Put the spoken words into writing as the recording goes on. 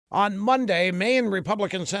On Monday, Maine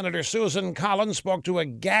Republican Senator Susan Collins spoke to a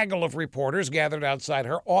gaggle of reporters gathered outside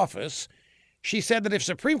her office. She said that if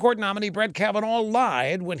Supreme Court nominee Brett Kavanaugh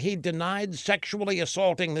lied when he denied sexually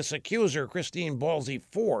assaulting this accuser, Christine Ballsy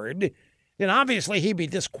Ford, then obviously he'd be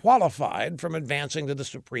disqualified from advancing to the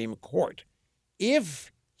Supreme Court.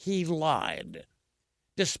 If he lied,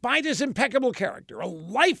 despite his impeccable character, a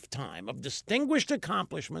lifetime of distinguished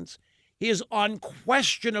accomplishments, his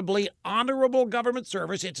unquestionably honorable government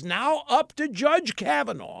service, it's now up to Judge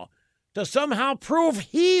Kavanaugh to somehow prove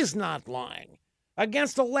he's not lying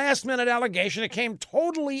against a last-minute allegation that came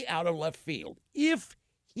totally out of left field. If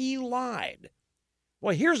he lied.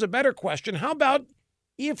 Well, here's a better question. How about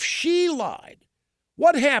if she lied?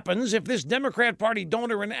 What happens if this Democrat Party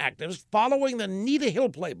donor and activist following the Nita Hill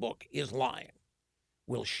playbook is lying?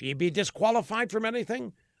 Will she be disqualified from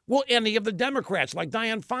anything? Will any of the Democrats, like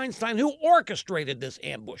Dianne Feinstein, who orchestrated this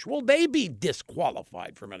ambush, will they be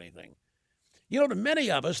disqualified from anything? You know, to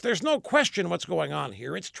many of us, there's no question what's going on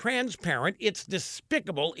here. It's transparent, it's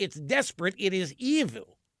despicable, it's desperate, it is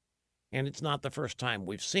evil. And it's not the first time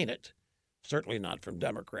we've seen it. Certainly not from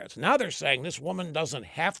Democrats. Now they're saying this woman doesn't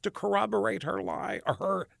have to corroborate her lie or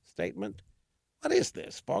her statement. What is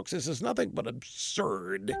this, folks? This is nothing but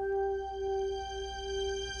absurd.